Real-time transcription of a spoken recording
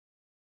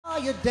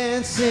You're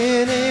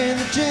dancing in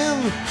the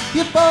gym,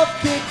 you both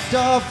kicked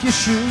off your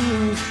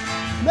shoes.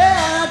 Man,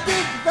 I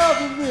dig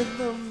the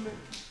rhythm.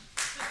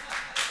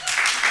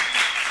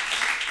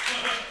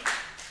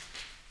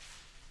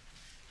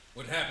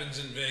 What happens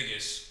in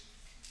Vegas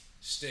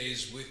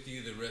stays with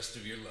you the rest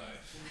of your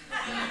life.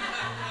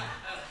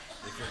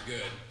 If you're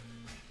good.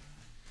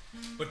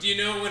 But do you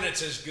know when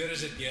it's as good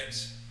as it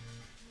gets?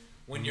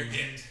 When you're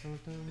it,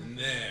 and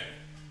there,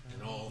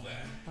 and all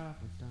that.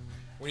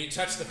 When you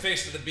touch the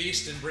face of the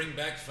beast and bring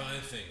back 5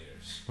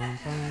 fingers.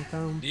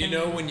 Do you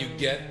know when you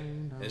get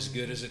as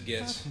good as it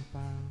gets?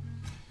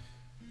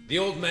 The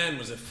old man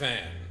was a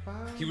fan.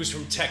 He was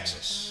from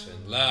Texas,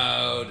 and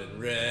loud,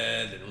 and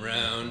red, and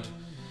round.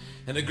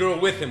 And the girl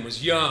with him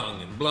was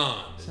young and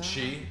blonde, and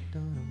she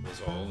was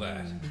all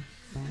that.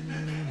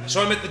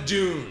 So I'm at the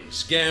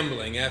Dunes,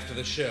 gambling after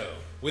the show,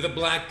 with a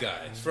black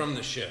guy from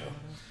the show.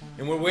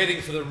 And we're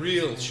waiting for the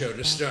real show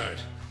to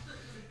start.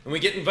 And we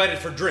get invited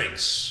for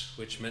drinks,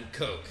 which meant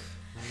Coke.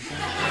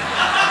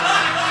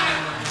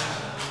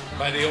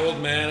 By the old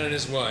man and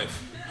his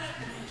wife.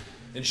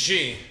 And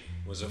she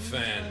was a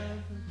fan.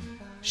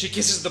 She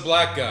kisses the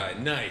black guy,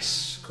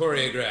 nice,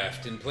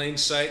 choreographed, in plain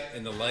sight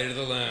in the light of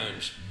the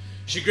lounge.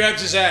 She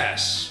grabs his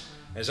ass,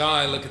 as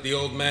I look at the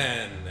old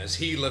man, as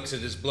he looks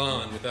at his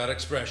blonde without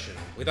expression,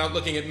 without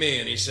looking at me,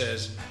 and he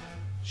says,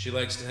 she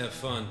likes to have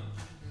fun.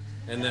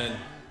 And then,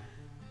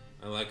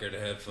 I like her to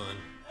have fun.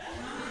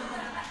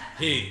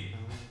 He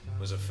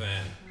was a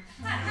fan.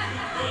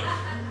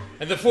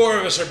 And the 4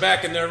 of us are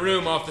back in their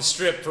room off the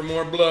strip for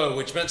more blow,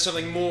 which meant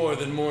something more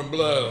than more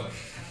blow,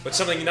 but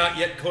something not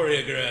yet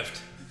choreographed.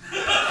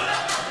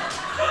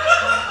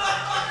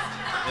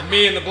 And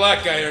me and the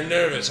black guy are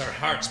nervous, our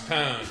hearts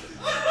pound.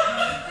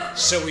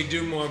 So we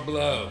do more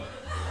blow.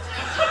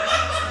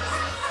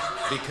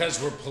 Because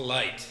we're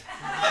polite.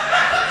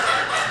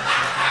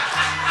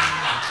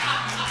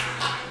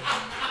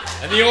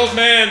 And the old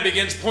man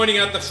begins pointing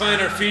out the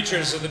finer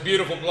features of the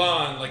beautiful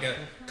blonde like a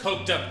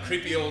coked-up,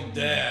 creepy old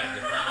dad.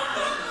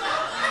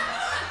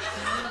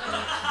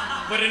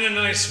 But in a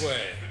nice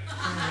way.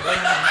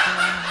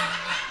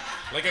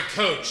 Like a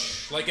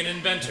coach, like an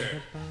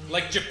inventor,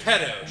 like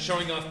Geppetto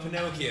showing off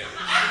Pinocchio.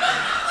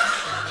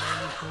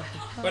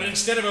 But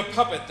instead of a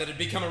puppet that had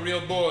become a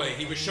real boy,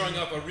 he was showing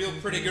off a real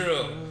pretty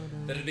girl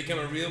that had become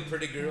a real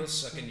pretty girl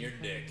sucking your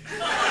dick.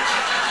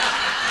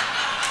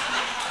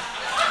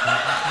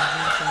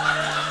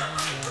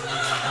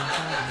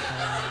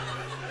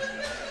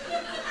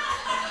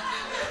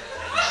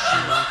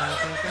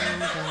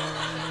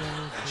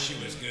 She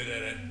was good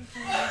at it.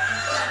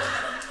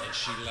 And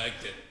she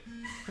liked it.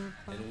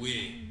 And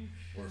we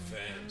were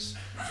fans.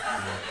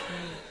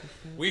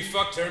 We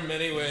fucked her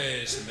many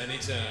ways, many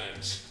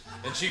times.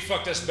 And she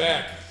fucked us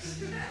back.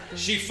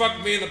 She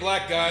fucked me and the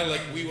black guy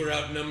like we were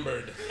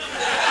outnumbered.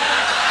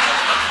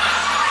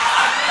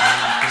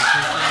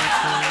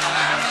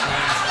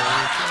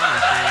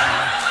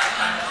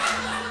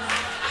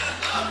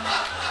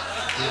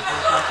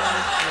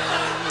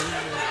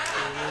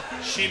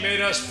 She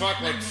made us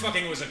fuck like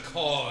fucking was a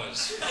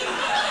cause.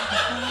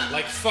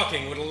 Like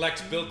fucking would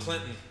elect Bill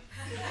Clinton.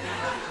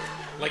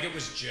 Like it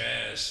was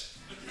jazz.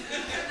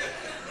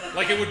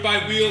 Like it would buy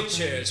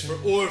wheelchairs for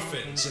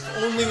orphans if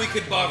only we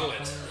could bottle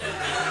it.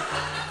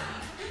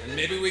 And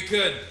maybe we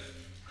could,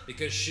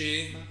 because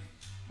she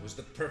was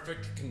the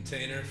perfect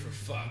container for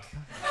fuck.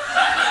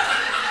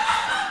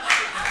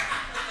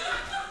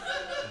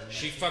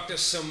 She fucked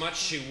us so much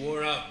she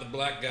wore out the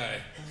black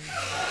guy.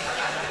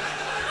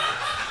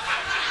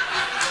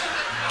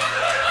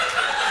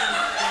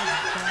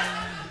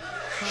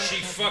 She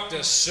fucked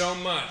us so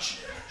much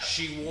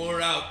she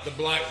wore out the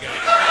black guy.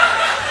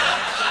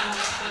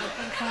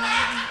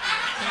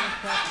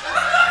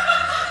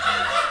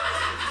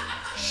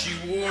 She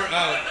wore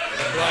out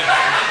the black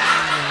guy.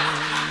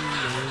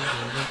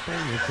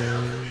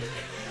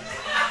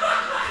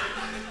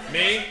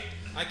 Me?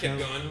 I kept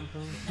going.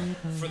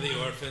 For the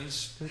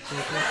orphans.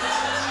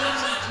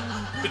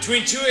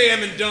 Between 2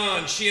 a.m. and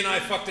dawn, she and I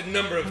fucked a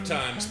number of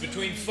times.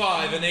 Between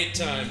 5 and 8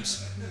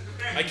 times.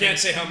 I can't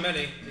say how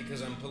many,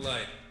 because I'm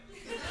polite.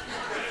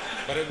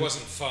 But it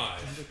wasn't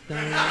 5.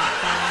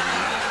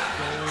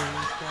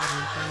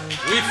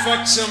 We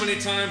fucked so many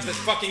times that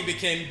fucking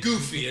became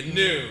goofy and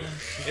new.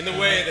 In the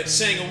way that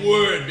saying a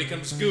word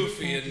becomes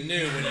goofy and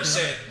new when you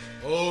say it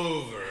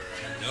over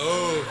and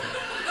over.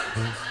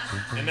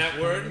 And that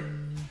word?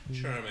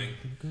 Charming.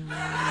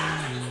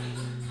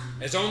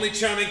 As only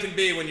charming can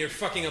be when you're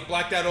fucking a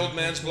blacked out old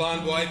man's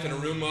blonde wife in a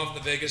room off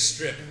the Vegas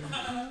Strip.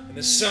 And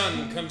the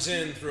sun comes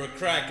in through a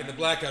crack in the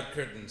blackout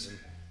curtains and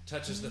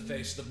touches the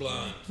face of the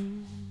blonde.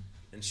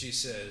 And she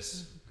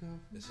says,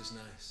 "This is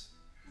nice."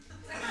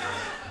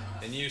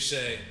 And you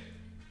say,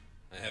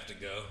 "I have to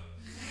go."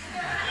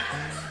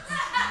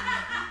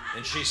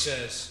 And she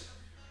says,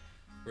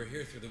 "We're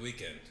here through the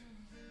weekend.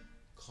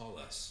 Call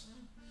us."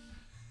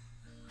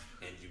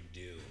 And you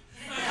do.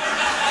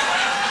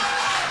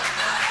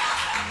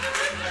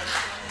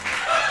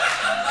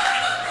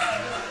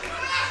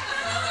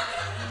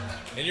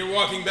 And you're you're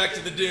walking back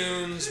to the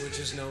dunes, which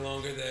is no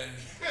longer there.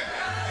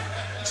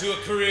 To a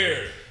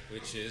career,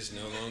 which is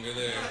no longer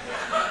there.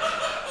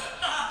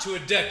 To a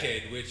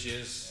decade, which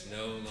is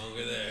no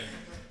longer there.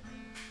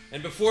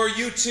 And before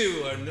you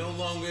two are no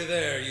longer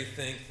there, you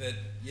think that,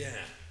 yeah,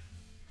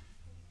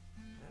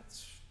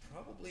 that's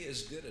probably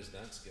as good as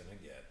that's gonna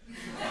get.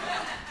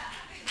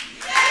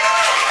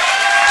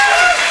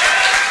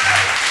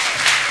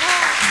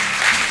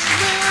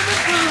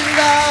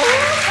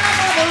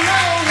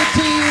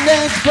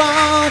 That's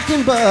Bronk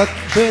and Buck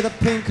with a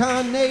pink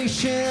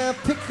carnation, a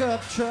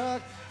pickup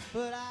truck,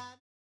 but I